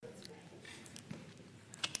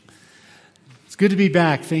good to be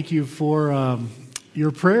back. Thank you for your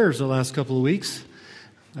prayers the last couple of weeks.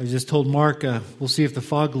 I just told Mark we'll see if the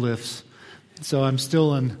fog lifts. So I'm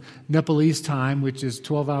still in Nepalese time, which is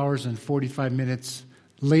 12 hours and 45 minutes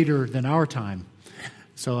later than our time.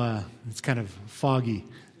 So it's kind of foggy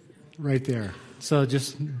right there. So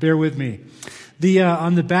just bear with me.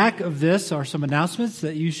 On the back of this are some announcements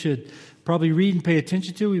that you should probably read and pay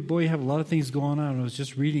attention to. We have a lot of things going on. I was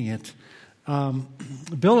just reading it.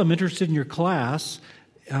 Bill, I'm interested in your class,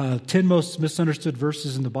 10 most misunderstood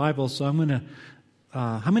verses in the Bible. So I'm going to,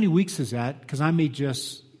 how many weeks is that? Because I may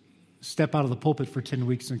just step out of the pulpit for 10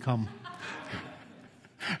 weeks and come.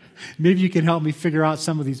 Maybe you can help me figure out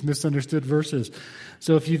some of these misunderstood verses.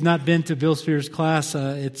 So if you've not been to Bill Spear's class,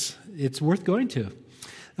 it's worth going to.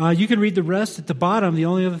 You can read the rest at the bottom. The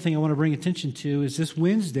only other thing I want to bring attention to is this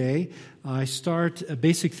Wednesday, I start a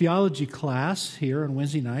basic theology class here on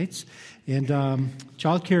Wednesday nights, and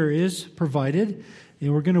childcare is provided,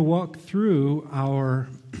 and we're going to walk through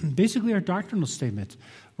basically our doctrinal statement.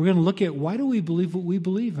 We're going to look at why do we believe what we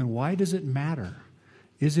believe, and why does it matter?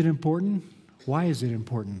 Is it important? Why is it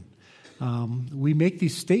important? We make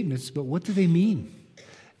these statements, but what do they mean?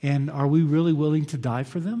 And are we really willing to die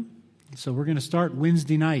for them? So we're going to start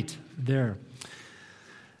Wednesday night there.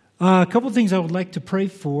 A couple of things I would like to pray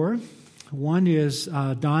for. One is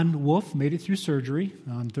Don Wolf made it through surgery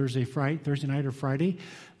on Thursday night or Friday.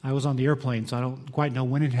 I was on the airplane, so I don't quite know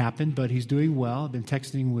when it happened, but he's doing well. I've been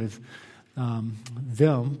texting with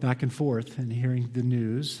them back and forth and hearing the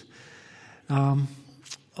news.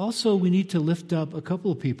 Also, we need to lift up a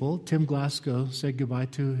couple of people. Tim Glasgow said goodbye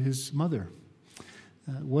to his mother.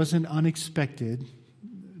 It wasn't unexpected,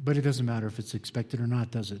 but it doesn't matter if it's expected or not,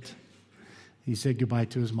 does it? He said goodbye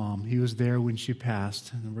to his mom. He was there when she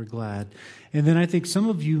passed, and we're glad. And then I think some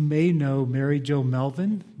of you may know Mary Jo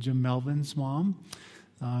Melvin, Jim Melvin's mom.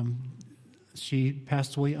 She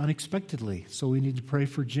passed away unexpectedly, so we need to pray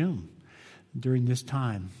for Jim during this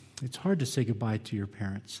time. It's hard to say goodbye to your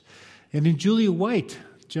parents. And then Julia White,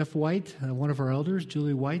 Jeff White, one of our elders,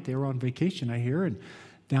 Julia White, they were on vacation, I hear, and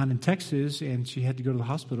down in Texas, and she had to go to the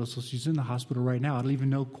hospital, so she's in the hospital right now. I don't even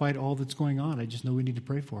know quite all that's going on. I just know we need to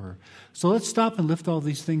pray for her. So let's stop and lift all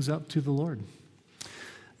these things up to the Lord.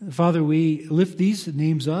 Father, we lift these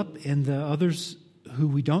names up and the others who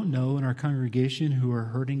we don't know in our congregation who are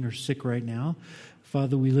hurting or sick right now.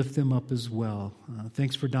 Father, we lift them up as well.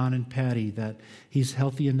 Thanks for Don and Patty that he's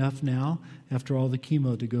healthy enough now after all the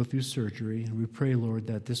chemo to go through surgery. And we pray, Lord,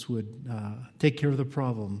 that this would take care of the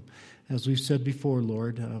problem. As we've said before,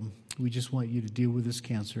 Lord, we just want you to deal with this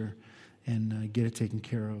cancer and get it taken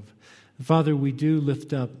care of. Father, we do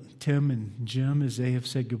lift up Tim and Jim as they have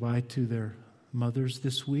said goodbye to their mothers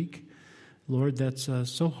this week. Lord, that's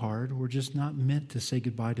so hard. We're just not meant to say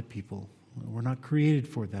goodbye to people. We're not created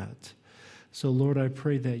for that. So, Lord, I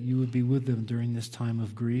pray that you would be with them during this time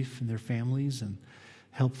of grief and their families and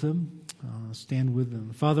help them, stand with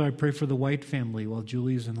them. Father, I pray for the White family while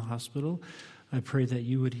Julie is in the hospital. I pray that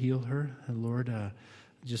you would heal her. And Lord,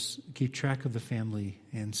 just keep track of the family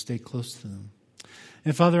and stay close to them.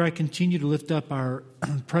 And Father, I continue to lift up our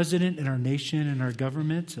president and our nation and our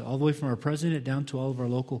government, all the way from our president down to all of our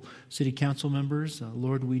local city council members.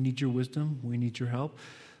 Lord, we need your wisdom. We need your help.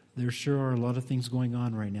 There sure are a lot of things going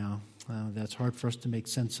on right now that's hard for us to make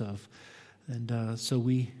sense of. And so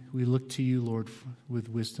we look to you, Lord, with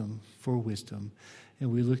wisdom, for wisdom.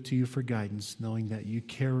 And we look to you for guidance, knowing that you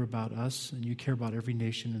care about us and you care about every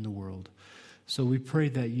nation in the world. So we pray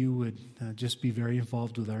that you would just be very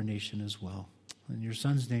involved with our nation as well. In your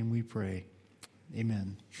Son's name we pray.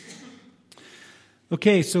 Amen.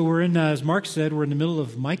 Okay, so we're in, as Mark said, we're in the middle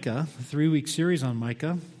of Micah, a 3-week series on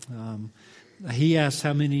Micah. He asked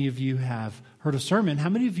how many of you have heard a sermon. How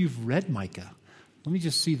many of you have read Micah? Let me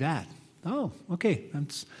just see that. Oh, okay,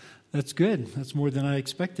 that's good. That's more than I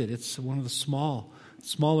expected. It's one of the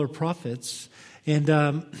smaller prophets.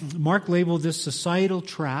 And Mark labeled this societal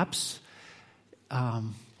traps.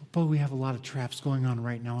 But we have a lot of traps going on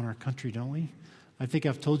right now in our country, don't we? I think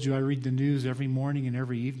I've told you I read the news every morning and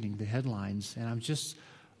every evening, the headlines, and I'm just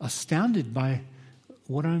astounded by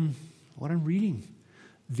what I'm reading.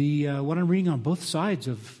 What I'm reading on both sides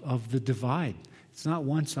of the divide. It's not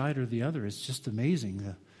one side or the other. It's just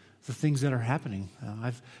amazing the things that are happening.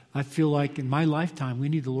 I feel like in my lifetime we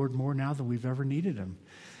need the Lord more now than we've ever needed him.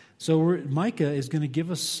 So Micah is going to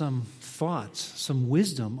give us some thoughts, some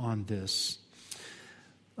wisdom on this.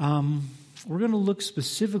 We're going to look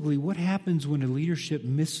specifically what happens when a leadership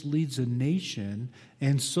misleads a nation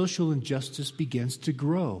and social injustice begins to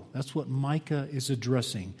grow. That's what Micah is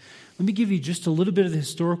addressing. Let me give you just a little bit of the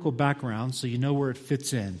historical background so you know where it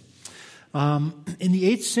fits in. In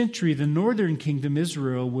the 8th century, the northern kingdom,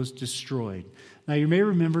 Israel, was destroyed. Now, you may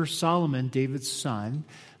remember Solomon, David's son.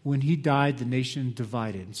 When he died, the nation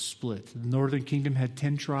divided and split. The northern kingdom had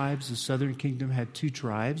 10 tribes. The southern kingdom had 2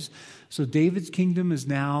 tribes. So David's kingdom is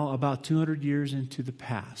now about 200 years into the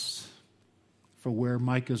past for where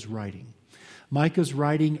Micah's writing. Micah's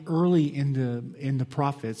writing early in the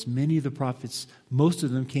prophets. Many of the prophets, most of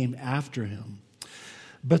them came after him.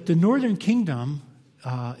 But the northern kingdom,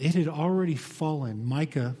 it had already fallen.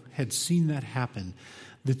 Micah had seen that happen.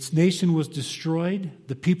 The nation was destroyed.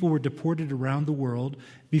 The people were deported around the world.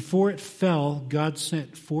 Before it fell, God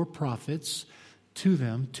sent 4 prophets to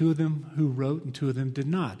them, 2 of them who wrote and 2 of them did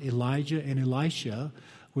not. Elijah and Elisha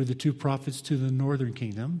were the 2 prophets to the northern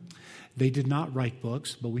kingdom. They did not write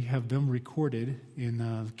books, but we have them recorded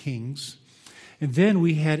in Kings. And then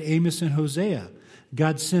we had Amos and Hosea.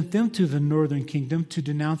 God sent them to the northern kingdom to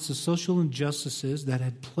denounce the social injustices that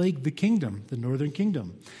had plagued the kingdom, the northern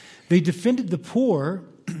kingdom. They defended the poor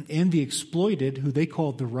and the exploited, who they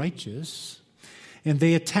called the righteous, and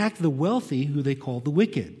they attacked the wealthy, who they called the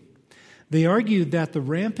wicked. They argued that the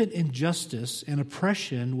rampant injustice and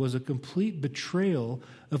oppression was a complete betrayal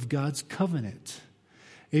of God's covenant.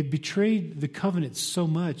 It betrayed the covenant so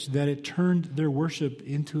much that it turned their worship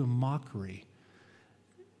into a mockery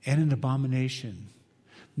and an abomination.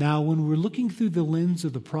 Now, when we're looking through the lens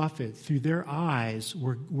of the prophet, through their eyes,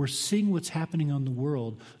 we're seeing what's happening on the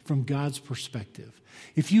world from God's perspective.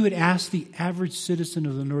 If you had asked the average citizen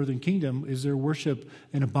of the northern kingdom, is their worship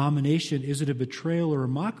an abomination? Is it a betrayal or a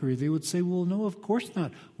mockery? They would say, well, no, of course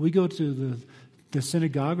not. We go to the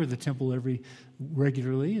synagogue or the temple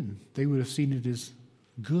regularly, and they would have seen it as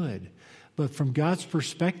good. But from God's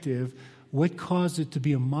perspective, what caused it to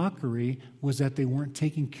be a mockery was that they weren't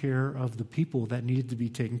taking care of the people that needed to be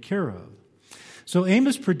taken care of. So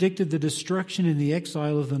Amos predicted the destruction and the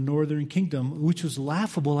exile of the northern kingdom, which was a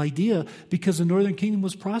laughable idea because the northern kingdom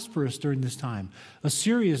was prosperous during this time.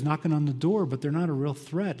 Assyria is knocking on the door, but they're not a real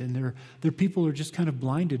threat, and their people are just kind of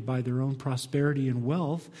blinded by their own prosperity and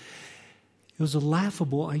wealth. It was a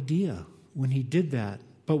laughable idea when he did that.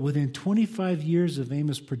 But within 25 years of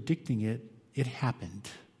Amos predicting it, it happened.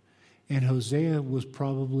 And Hosea was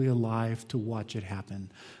probably alive to watch it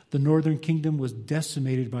happen. The northern kingdom was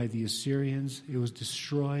decimated by the Assyrians. It was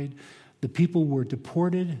destroyed. The people were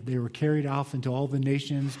deported. They were carried off into all the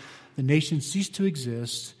nations. The nations ceased to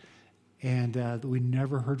exist, and we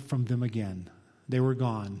never heard from them again. They were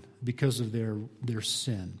gone because of their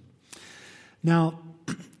sin. Now,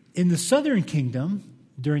 in the southern kingdom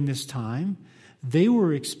during this time, they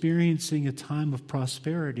were experiencing a time of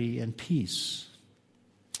prosperity and peace.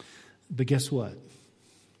 But guess what?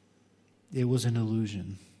 It was an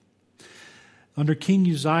illusion. Under King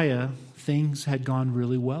Uzziah, things had gone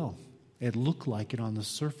really well. It looked like it on the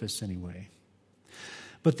surface anyway.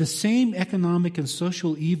 But the same economic and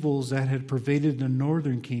social evils that had pervaded the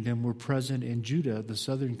northern kingdom were present in Judah, the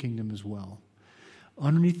southern kingdom as well.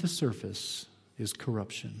 Underneath the surface is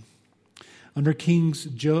corruption. Under kings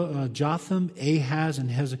Jotham, Ahaz,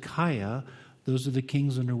 and Hezekiah, those are the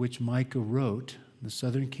kings under which Micah wrote, the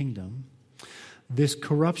southern kingdom, this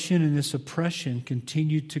corruption and this oppression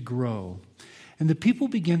continued to grow. And the people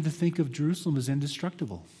began to think of Jerusalem as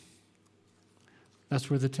indestructible. That's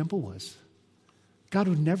where the temple was. God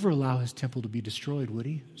would never allow his temple to be destroyed, would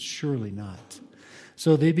he? Surely not.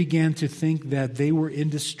 So they began to think that they were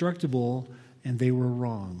indestructible, and they were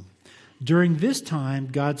wrong. During this time,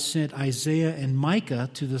 God sent Isaiah and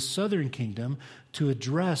Micah to the southern kingdom to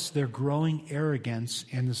address their growing arrogance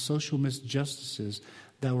and the social misjustices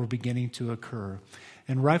that were beginning to occur.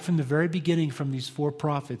 And right from the very beginning, from these 4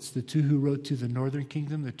 prophets, the 2 who wrote to the northern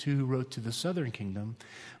kingdom, the 2 who wrote to the southern kingdom,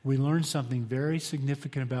 we learned something very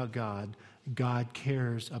significant about God. God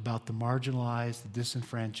cares about the marginalized, the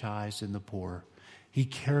disenfranchised, and the poor. He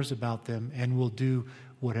cares about them and will do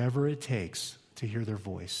whatever it takes to hear their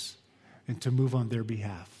voice and to move on their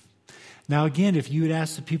behalf. Now, again, if you had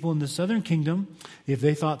asked the people in the southern kingdom if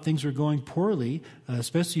they thought things were going poorly,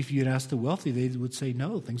 especially if you had asked the wealthy, they would say,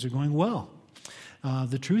 no, things are going well.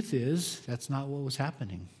 The truth is, that's not what was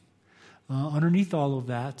happening. Underneath all of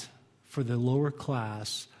that, for the lower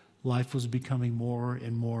class, life was becoming more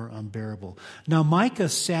and more unbearable. Now, Micah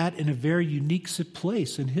sat in a very unique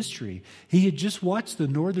place in history. He had just watched the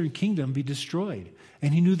northern kingdom be destroyed,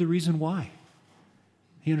 and he knew the reason why.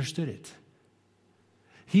 He understood it.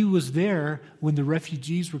 He was there when the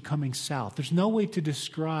refugees were coming south. There's no way to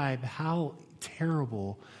describe how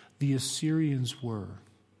terrible the Assyrians were.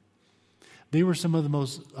 They were some of the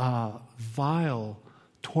most vile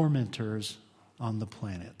tormentors on the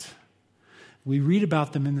planet. We read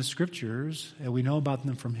about them in the scriptures, and we know about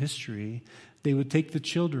them from history. They would take the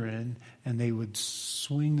children and they would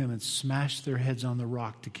swing them and smash their heads on the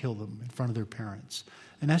rock to kill them in front of their parents.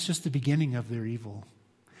 And that's just the beginning of their evil.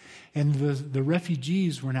 And the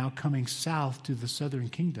refugees were now coming south to the southern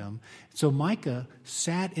kingdom. So Micah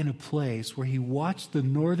sat in a place where he watched the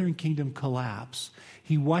northern kingdom collapse.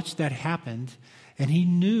 He watched that happen, and he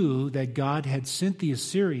knew that God had sent the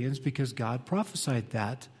Assyrians because God prophesied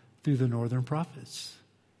that through the northern prophets.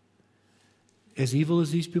 As evil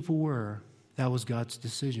as these people were, that was God's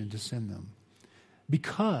decision to send them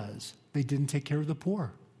because they didn't take care of the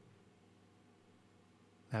poor.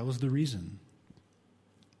 That was the reason.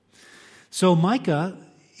 So Micah,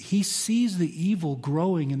 he sees the evil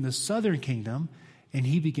growing in the southern kingdom, and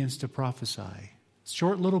he begins to prophesy.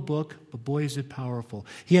 Short little book, but boy is it powerful.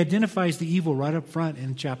 He identifies the evil right up front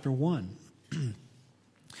in chapter 1.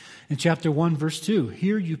 In chapter 1, verse 2,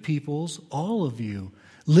 "Hear you peoples, all of you.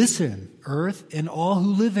 Listen, earth and all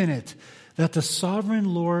who live in it, that the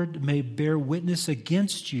sovereign Lord may bear witness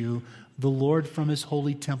against you, the Lord from his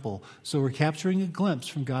holy temple." So we're capturing a glimpse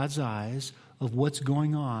from God's eyes of what's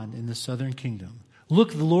going on in the southern kingdom.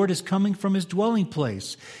 "Look, the Lord is coming from his dwelling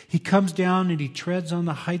place. He comes down and he treads on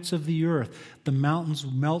the heights of the earth. The mountains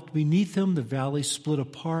melt beneath him. The valleys split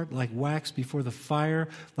apart like wax before the fire,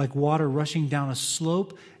 like water rushing down a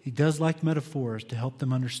slope." He does like metaphors to help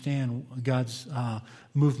them understand God's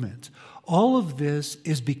movement. All of this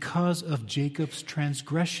is because of Jacob's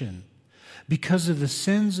transgression, because of the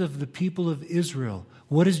sins of the people of Israel.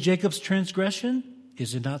 What is Jacob's transgression?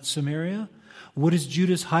 Is it not Samaria? What is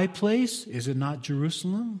Judah's high place? Is it not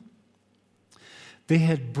Jerusalem? They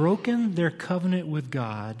had broken their covenant with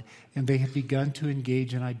God, and they had begun to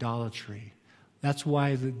engage in idolatry. That's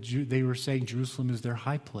why they were saying Jerusalem is their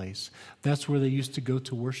high place. That's where they used to go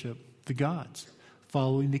to worship the gods,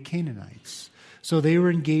 following the Canaanites. So they were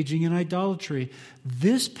engaging in idolatry.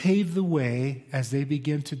 This paved the way as they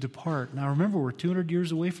began to depart. Now remember, we're 200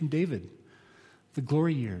 years away from David, the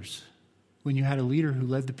glory years, when you had a leader who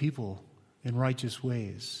led the people in righteous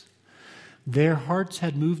ways. Their hearts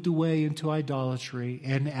had moved away into idolatry,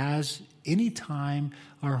 and as any time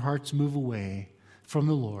our hearts move away from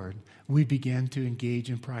the Lord, we began to engage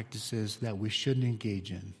in practices that we shouldn't engage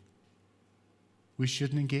in. We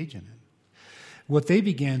shouldn't engage in it. What they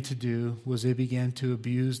began to do was they began to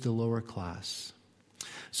abuse the lower class.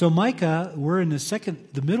 So Micah, we're in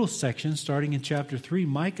the middle section, starting in chapter 3.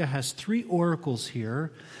 Micah has 3 oracles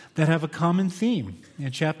here that have a common theme.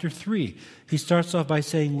 In chapter 3, he starts off by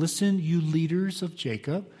saying, "Listen, you leaders of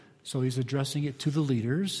Jacob." So he's addressing it to the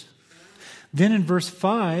leaders. Then in verse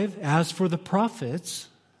 5, "As for the prophets,"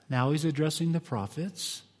 now he's addressing the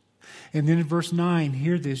prophets. And then in verse 9,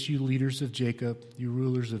 "Hear this, you leaders of Jacob, you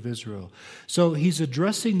rulers of Israel." So he's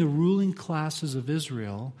addressing the ruling classes of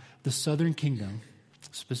Israel, the southern kingdom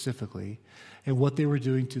specifically, and what they were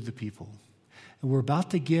doing to the people. And we're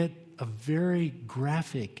about to get a very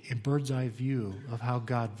graphic and bird's eye view of how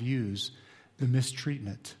God views the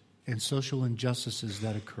mistreatment and social injustices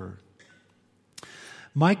that occur.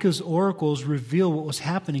 Micah's oracles reveal what was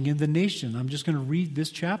happening in the nation. I'm just going to read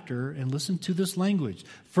this chapter and listen to this language.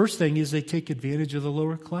 First thing is they take advantage of the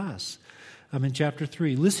lower class. I'm in chapter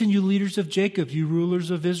 3. "Listen, you leaders of Jacob, you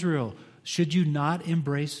rulers of Israel. Should you not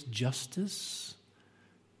embrace justice?"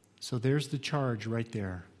 So there's the charge right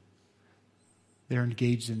there. They're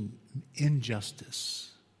engaged in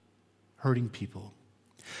injustice, hurting people.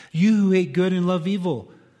 "You who hate good and love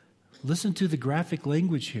evil," listen to the graphic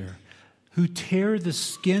language here, "who tear the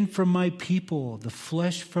skin from my people, the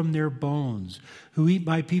flesh from their bones, who eat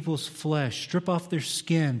my people's flesh, strip off their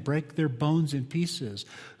skin, break their bones in pieces,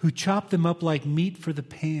 who chop them up like meat for the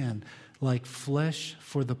pan, like flesh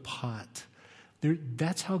for the pot."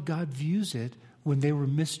 That's how God views it when they were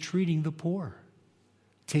mistreating the poor,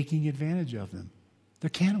 taking advantage of them. They're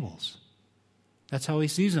cannibals. That's how he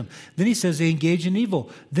sees them. Then he says they engage in evil.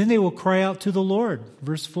 "Then they will cry out to the Lord,"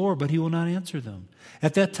 verse 4, "but he will not answer them.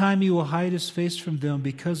 At that time he will hide his face from them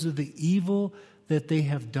because of the evil that they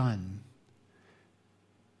have done."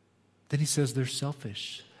 Then he says they're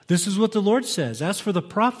selfish. This is what the Lord says. "As for the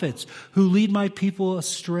prophets who lead my people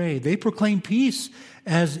astray, they proclaim peace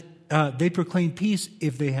if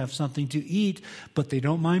they have something to eat, but they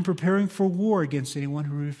don't mind preparing for war against anyone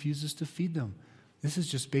who refuses to feed them." This is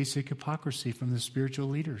just basic hypocrisy from the spiritual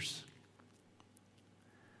leaders.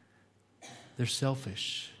 They're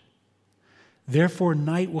selfish. "Therefore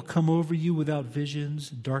night will come over you without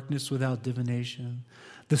visions, darkness without divination.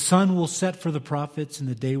 The sun will set for the prophets, and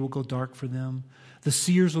the day will go dark for them. The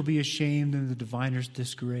seers will be ashamed, and the diviners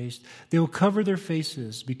disgraced. They will cover their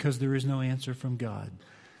faces because there is no answer from God."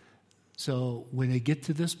 So when they get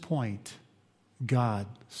to this point, God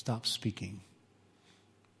stops speaking.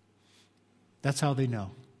 That's how they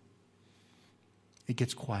know. It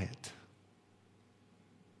gets quiet.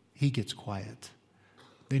 He gets quiet.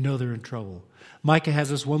 They know they're in trouble. Micah has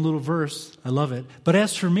this one little verse. I love it. But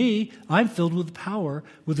as for me, I'm filled with power,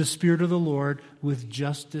 with the Spirit of the Lord, with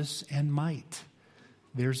justice and might.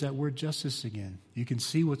 There's that word justice again. You can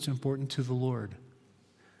see what's important to the Lord.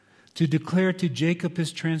 To declare to Jacob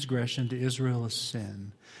his transgression, to Israel his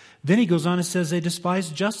sin. Then he goes on and says they despise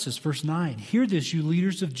justice. Verse 9, hear this, you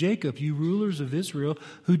leaders of Jacob, you rulers of Israel,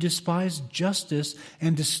 who despise justice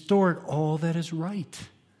and distort all that is right.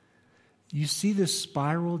 You see this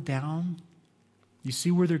spiral down? You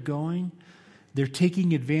see where they're going? They're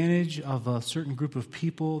taking advantage of a certain group of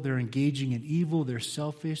people. They're engaging in evil. They're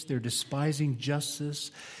selfish. They're despising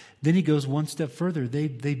justice. Then he goes one step further. They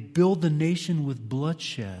build the nation with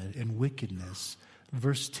bloodshed and wickedness.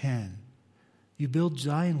 Verse 10. You build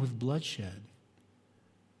Zion with bloodshed.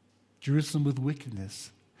 Jerusalem with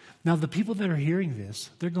wickedness. Now the people that are hearing this,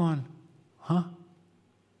 they're going, huh?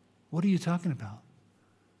 What are you talking about?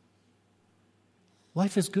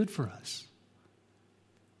 Life is good for us.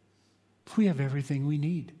 We have everything we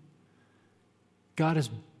need. God is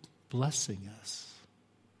blessing us.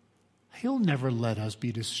 He'll never let us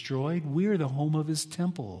be destroyed. We are the home of His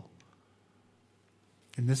temple.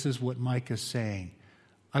 And this is what Micah's saying.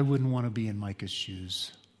 I wouldn't want to be in Micah's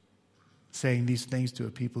shoes, saying these things to a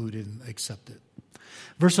people who didn't accept it.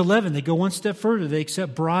 Verse 11, they go one step further. They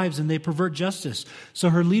accept bribes and they pervert justice.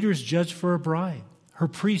 So her leaders judge for a bribe. Her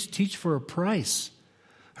priests teach for a price.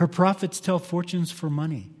 Her prophets tell fortunes for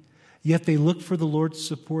money. Yet they look for the Lord's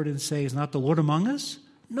support and say, is not the Lord among us?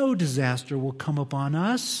 No disaster will come upon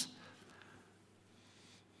us.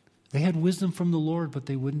 They had wisdom from the Lord, but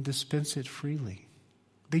they wouldn't dispense it freely.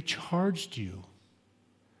 They charged you.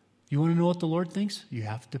 You want to know what the Lord thinks? You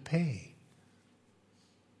have to pay.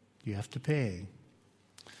 You have to pay.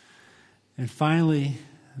 And finally,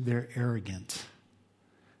 they're arrogant.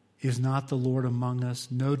 Is not the Lord among us?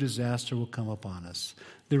 No disaster will come upon us.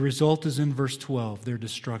 The result is in verse 12, their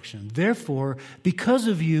destruction. Therefore, because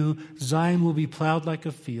of you, Zion will be plowed like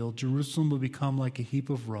a field, Jerusalem will become like a heap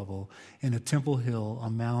of rubble, and a temple hill, a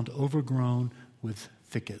mound overgrown with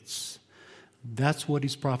thickets. That's what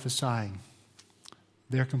he's prophesying.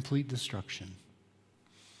 Their complete destruction.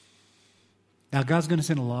 Now, God's going to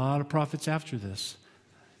send a lot of prophets after this.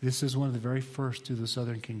 This is one of the very first to the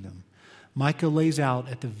southern kingdom. Micah lays out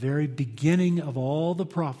at the very beginning of all the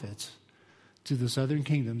prophets to the southern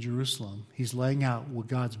kingdom, Jerusalem, he's laying out what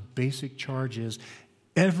God's basic charge is.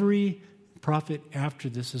 Every prophet after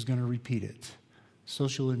this is going to repeat it.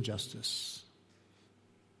 Social injustice.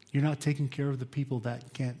 You're not taking care of the people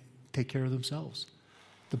that can't take care of themselves.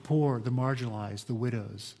 The poor, the marginalized, the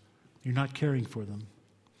widows. You're not caring for them.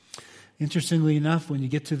 Interestingly enough, when you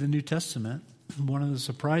get to the New Testament, one of the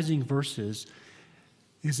surprising verses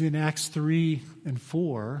is in Acts 3 and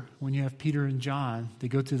 4, when you have Peter and John. They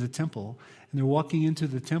go to the temple, and they're walking into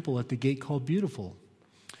the temple at the gate called Beautiful.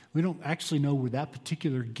 We don't actually know where that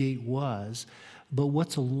particular gate was, but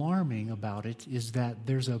what's alarming about it is that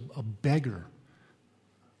there's a beggar,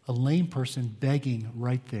 a lame person begging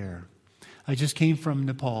right there. I just came from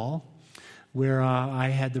Nepal, where I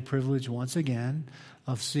had the privilege once again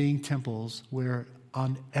of seeing temples where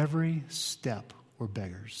on every step were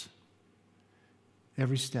beggars.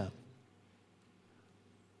 Every step.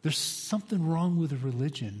 There's something wrong with a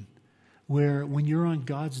religion where when you're on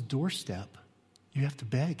God's doorstep, you have to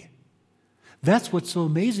beg. That's what's so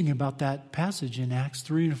amazing about that passage in Acts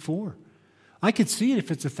 3 and 4. I could see it if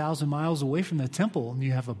it's 1,000 miles away from the temple and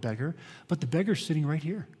you have a beggar, but the beggar's sitting right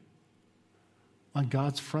here on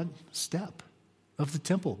God's front step of the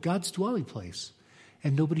temple, God's dwelling place,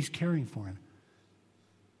 and nobody's caring for him.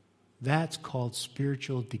 That's called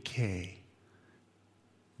spiritual decay.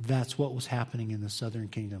 That's what was happening in the southern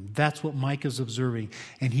kingdom. That's what Micah's observing.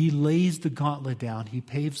 And he lays the gauntlet down. He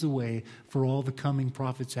paves the way for all the coming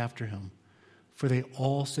prophets after him. For they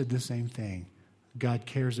all said the same thing. God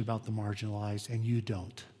cares about the marginalized, and you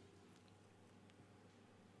don't.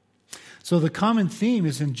 So the common theme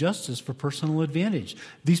is injustice for personal advantage.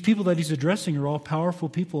 These people that he's addressing are all powerful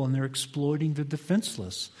people, and they're exploiting the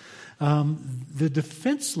defenseless. The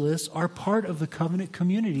defenseless are part of the covenant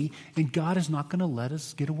community, and God is not going to let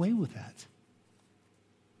us get away with that.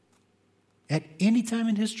 At any time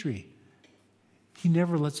in history, He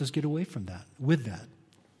never lets us get away from that, with that.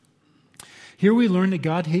 Here we learn that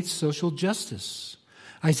God hates social justice.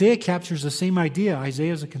 Isaiah captures the same idea.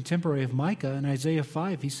 Isaiah is a contemporary of Micah. In Isaiah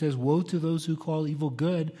 5, he says, woe to those who call evil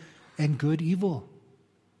good and good evil.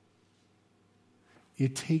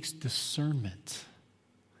 It takes discernment.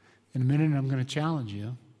 In a minute, I'm going to challenge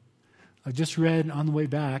you. I just read on the way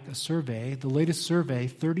back a survey, the latest survey,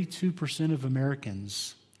 32% of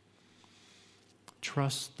Americans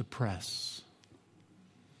trust the press.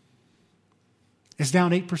 It's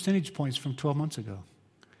down 8 percentage points from 12 months ago.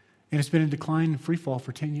 And it's been in decline and free fall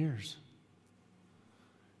for 10 years.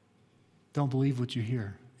 Don't believe what you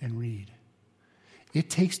hear and read. It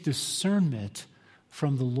takes discernment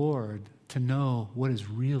from the Lord to know what is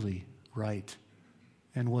really right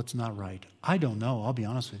and what's not right. I don't know, I'll be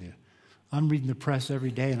honest with you. I'm reading the press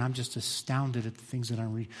every day and I'm just astounded at the things that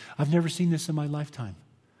I'm reading. I've never seen this in my lifetime.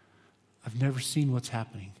 I've never seen what's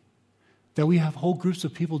happening. That we have whole groups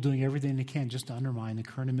of people doing everything they can just to undermine the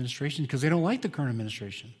current administration because they don't like the current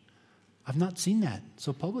administration. I've not seen that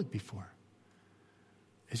so public before.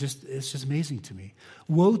 It's just amazing to me.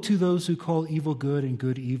 Woe to those who call evil good and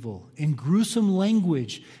good evil. In gruesome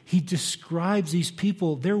language, he describes these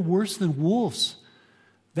people. They're worse than wolves.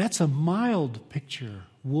 That's a mild picture.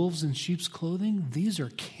 Wolves in sheep's clothing, these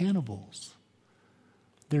are cannibals.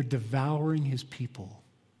 They're devouring his people,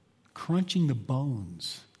 crunching the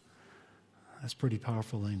bones. That's pretty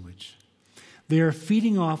powerful language. They are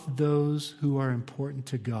feeding off those who are important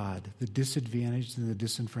to God, the disadvantaged and the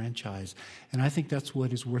disenfranchised. And I think that's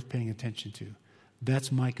what is worth paying attention to.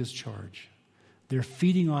 That's Micah's charge. They're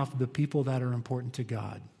feeding off the people that are important to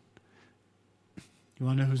God. You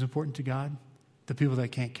want to know who's important to God? The people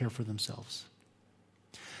that can't care for themselves.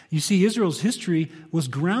 You see, Israel's history was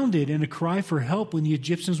grounded in a cry for help when the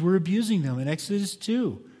Egyptians were abusing them in Exodus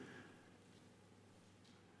 2.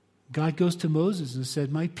 God goes to Moses and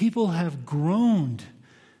said, my people have groaned.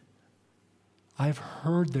 I've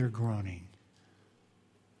heard their groaning.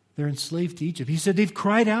 They're enslaved to Egypt. He said, they've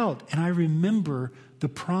cried out, and I remember the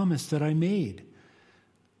promise that I made.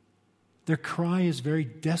 Their cry is very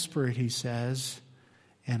desperate, he says,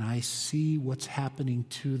 and I see what's happening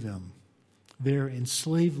to them. They're in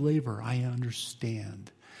slave labor, I understand.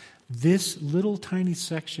 This little tiny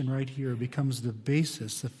section right here becomes the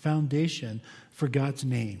basis, the foundation for God's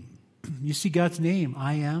name. You see God's name,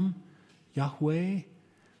 I am, Yahweh,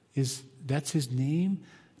 that's his name.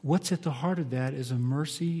 What's at the heart of that is a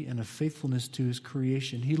mercy and a faithfulness to his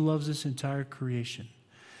creation. He loves this entire creation.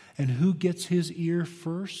 And who gets his ear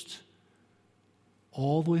first?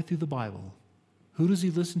 All the way through the Bible. Who does he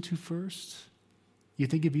listen to first? You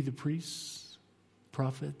think it'd be the priests,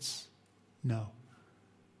 prophets? No.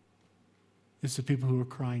 It's the people who are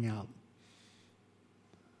crying out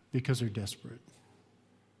because they're desperate.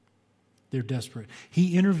 They're desperate.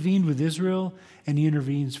 He intervened with Israel, and he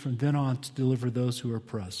intervenes from then on to deliver those who are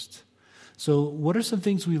oppressed. So what are some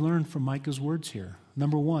things we learn from Micah's words here?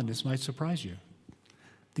 Number one, this might surprise you.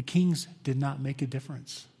 The kings did not make a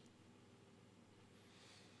difference.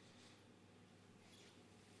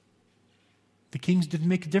 The kings didn't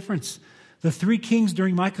make a difference. The three kings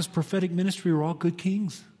during Micah's prophetic ministry were all good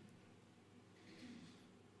kings.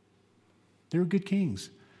 They were good kings.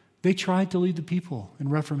 They tried to lead the people in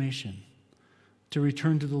reformation, to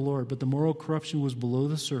return to the Lord, but the moral corruption was below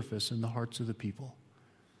the surface in the hearts of the people.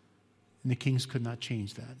 And the kings could not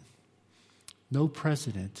change that. No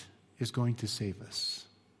president is going to save us.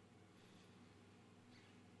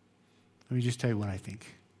 Let me just tell you what I think.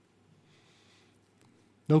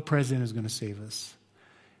 No president is going to save us.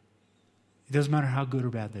 It doesn't matter how good or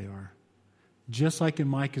bad they are. Just like in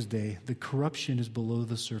Micah's day, the corruption is below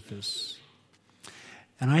the surface.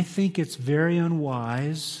 And I think it's very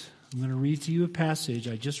unwise. I'm going to read to you a passage.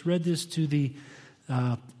 I just read this to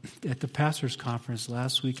at the pastors' conference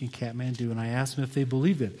last week in Kathmandu, and I asked them if they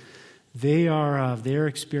believe it. They're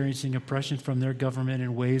experiencing oppression from their government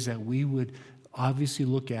in ways that we would obviously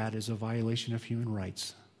look at as a violation of human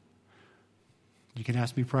rights. You can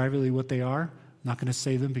ask me privately what they are. I'm not going to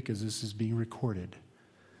say them because this is being recorded.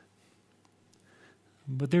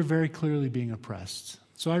 But they're very clearly being oppressed.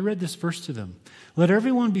 So I read this verse to them. Let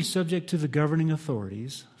everyone be subject to the governing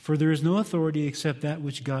authorities, for there is no authority except that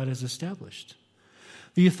which God has established.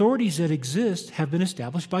 The authorities that exist have been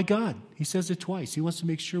established by God. He says it twice. He wants to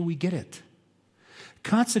make sure we get it.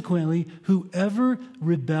 Consequently, whoever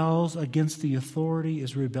rebels against the authority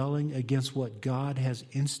is rebelling against what God has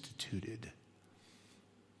instituted.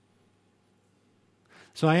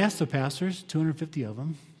 So I asked the pastors, 250 of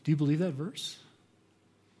them, do you believe that verse?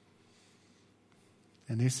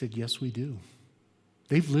 And they said, yes, we do.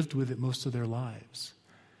 They've lived with it most of their lives.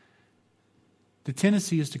 The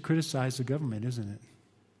tendency is to criticize the government, isn't it?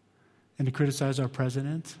 And to criticize our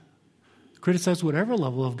president, criticize whatever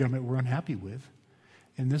level of government we're unhappy with.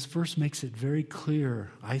 And this verse makes it very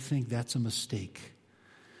clear. I think that's a mistake.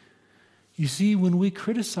 You see, when we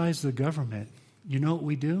criticize the government, you know what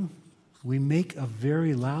we do? We make a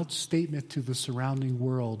very loud statement to the surrounding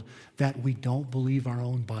world that we don't believe our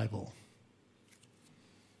own Bible.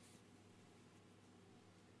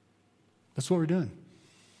 That's what we're doing.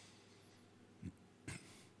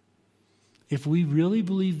 If we really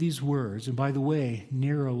believe these words, and by the way,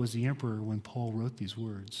 Nero was the emperor when Paul wrote these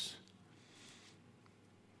words.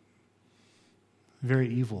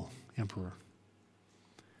 Very evil emperor.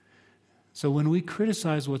 So when we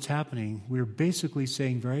criticize what's happening, we're basically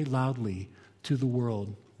saying very loudly to the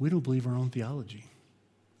world, we don't believe our own theology.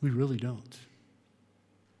 We really don't.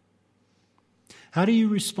 How do you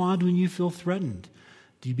respond when you feel threatened?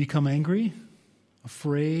 Do you become angry?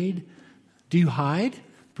 Afraid? Do you hide?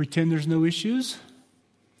 Pretend there's no issues?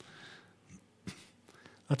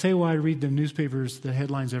 I'll tell you why I read the newspapers, the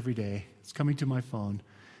headlines every day. It's coming to my phone.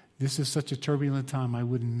 This is such a turbulent time, I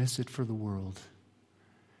wouldn't miss it for the world.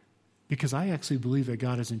 Because I actually believe that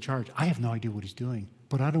God is in charge. I have no idea what he's doing,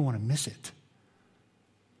 but I don't want to miss it.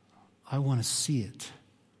 I want to see it.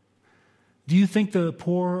 Do you think the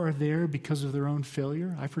poor are there because of their own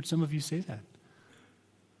failure? I've heard some of you say that.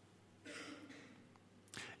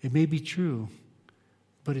 It may be true,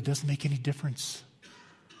 but it doesn't make any difference.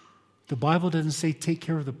 The Bible doesn't say take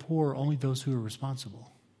care of the poor, only those who are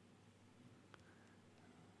responsible.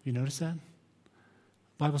 You notice that?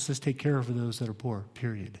 The Bible says take care of those that are poor,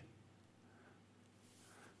 period.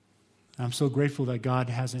 I'm so grateful that God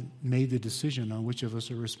hasn't made the decision on which of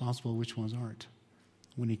us are responsible and which ones aren't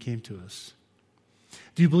when he came to us.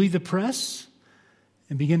 Do you believe the press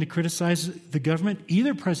and begin to criticize the government?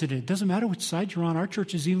 Either president, it doesn't matter which side you're on. Our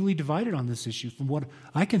church is evenly divided on this issue from what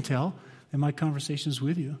I can tell in my conversations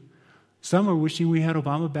with you. Some are wishing we had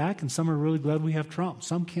Obama back, and some are really glad we have Trump.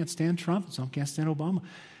 Some can't stand Trump, and some can't stand Obama.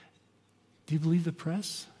 Do you believe the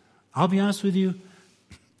press? I'll be honest with you,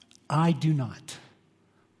 I do not.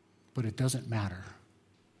 But it doesn't matter.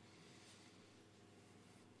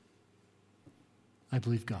 I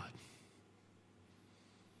believe God.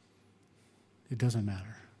 It doesn't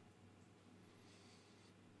matter.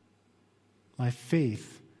 My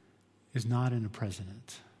faith is not in a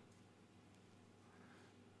president,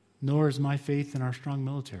 nor is my faith in our strong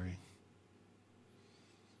military.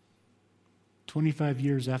 25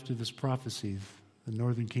 years after this prophecy, the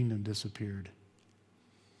northern kingdom disappeared.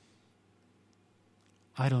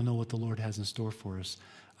 I don't know what the Lord has in store for us.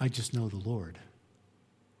 I just know the Lord.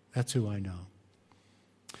 That's who I know.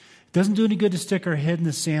 It doesn't do any good to stick our head in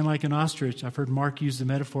the sand like an ostrich. I've heard Mark use the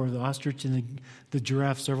metaphor of the ostrich and the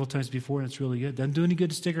giraffe several times before, and it's really good. It doesn't do any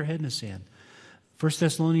good to stick our head in the sand. 1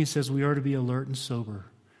 Thessalonians says we are to be alert and sober.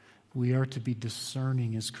 We are to be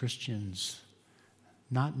discerning as Christians,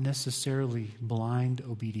 not necessarily blind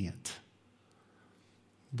obedient.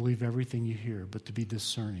 Believe everything you hear, but to be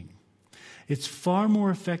discerning. It's far more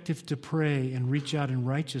effective to pray and reach out in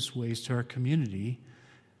righteous ways to our community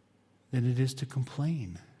than it is to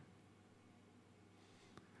complain.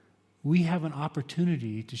 We have an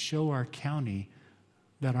opportunity to show our county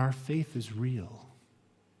that our faith is real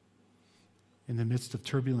in the midst of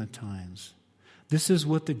turbulent times. This is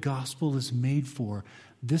what the gospel is made for.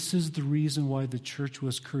 This is the reason why the church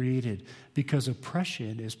was created, because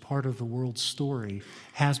oppression is part of the world's story,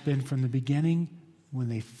 has been from the beginning when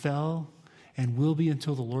they fell, and will be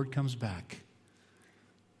until the Lord comes back.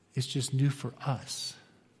 It's just new for us.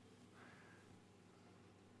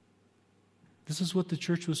 This is what the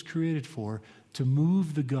church was created for, to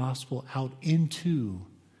move the gospel out into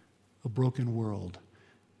a broken world.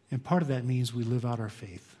 And part of that means we live out our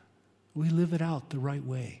faith. We live it out the right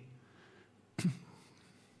way.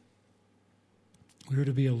 We are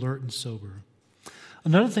to be alert and sober.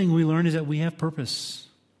 Another thing we learn is that we have purpose.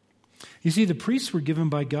 You see, the priests were given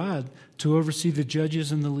by God to oversee the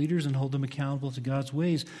judges and the leaders and hold them accountable to God's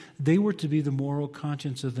ways. They were to be the moral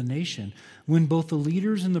conscience of the nation. When both the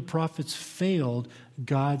leaders and the prophets failed,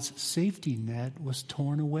 God's safety net was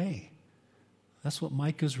torn away. That's what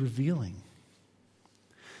Micah's revealing.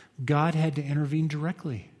 God had to intervene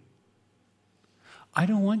directly. I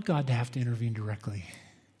don't want God to have to intervene directly.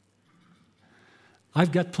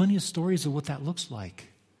 I've got plenty of stories of what that looks like.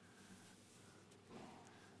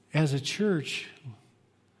 As a church,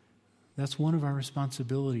 that's one of our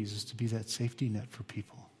responsibilities, is to be that safety net for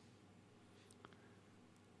people.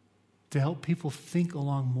 To help people think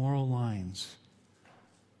along moral lines.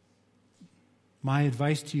 My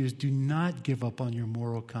advice to you is do not give up on your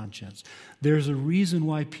moral conscience. There's a reason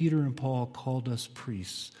why Peter and Paul called us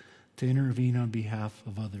priests, to intervene on behalf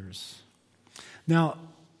of others. Now,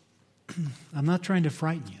 I'm not trying to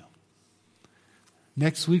frighten you.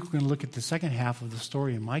 Next week, we're going to look at the second half of the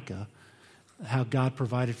story in Micah, how God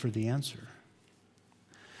provided for the answer.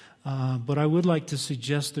 But I would like to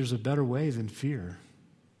suggest there's a better way than fear.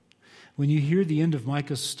 When you hear the end of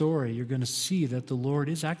Micah's story, you're going to see that the Lord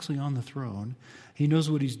is actually on the throne. He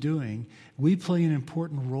knows what he's doing. We play an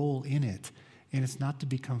important role in it, and it's not to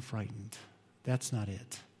become frightened. That's not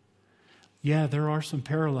it. Yeah, there are some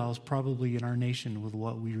parallels probably in our nation with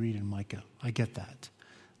what we read in Micah. I get that.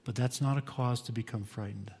 But that's not a cause to become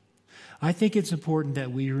frightened. I think it's important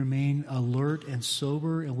that we remain alert and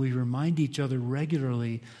sober, and we remind each other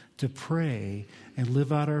regularly to pray and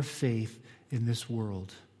live out our faith in this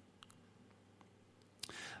world.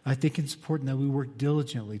 I think it's important that we work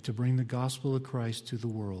diligently to bring the gospel of Christ to the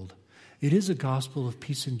world. It is a gospel of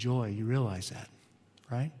peace and joy. You realize that,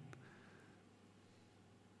 right?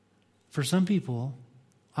 For some people,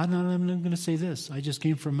 I'm going to say this. I just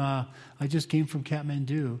came from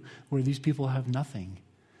Kathmandu, where these people have nothing,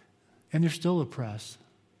 and they're still oppressed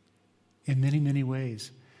in many, many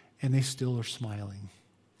ways, and they still are smiling.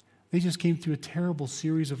 They just came through a terrible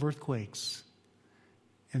series of earthquakes,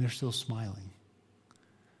 and they're still smiling,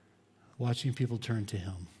 watching people turn to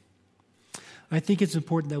him. I think it's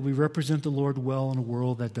important that we represent the Lord well in a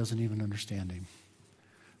world that doesn't even understand him.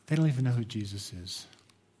 They don't even know who Jesus is.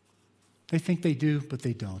 They think they do, but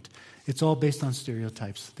they don't. It's all based on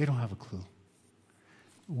stereotypes. They don't have a clue.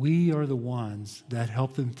 We are the ones that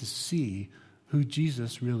help them to see who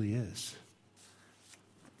Jesus really is.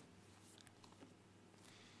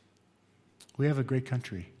 We have a great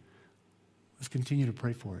country. Let's continue to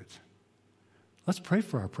pray for it. Let's pray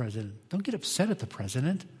for our president. Don't get upset at the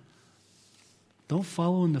president. Don't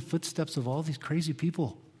follow in the footsteps of all these crazy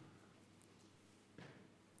people.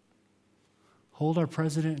 Hold our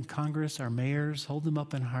president and Congress, our mayors, hold them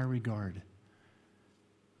up in high regard.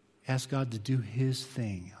 Ask God to do his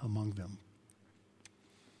thing among them,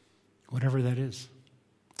 whatever that is.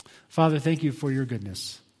 Father, thank you for your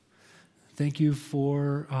goodness. Thank you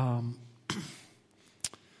for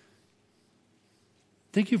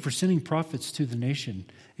sending prophets to the nation.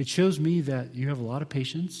 It shows me that you have a lot of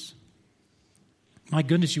patience. My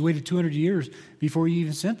goodness, you waited 200 years before you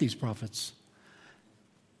even sent these prophets.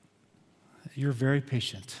 You're very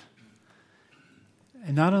patient.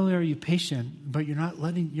 And not only are you patient, but you're not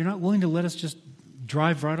willing to let us just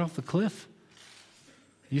drive right off the cliff.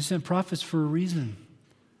 You sent prophets for a reason.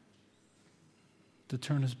 To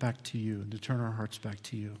turn us back to you, and to turn our hearts back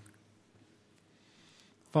to you.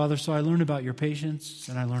 Father, so I learn about your patience,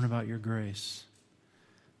 and I learn about your grace.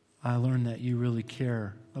 I learn that you really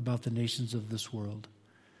care about the nations of this world.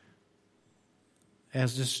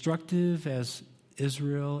 As destructive as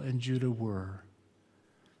Israel and Judah were,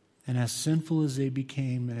 and as sinful as they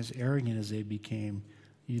became, and as arrogant as they became,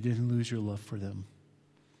 you didn't lose your love for them.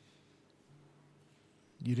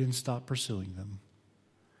 You didn't stop pursuing them.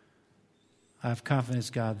 I have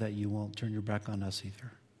confidence, God, that you won't turn your back on us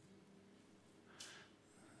either.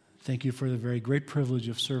 Thank you for the very great privilege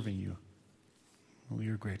of serving you. We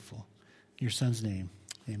are grateful. In your Son's name,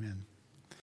 amen.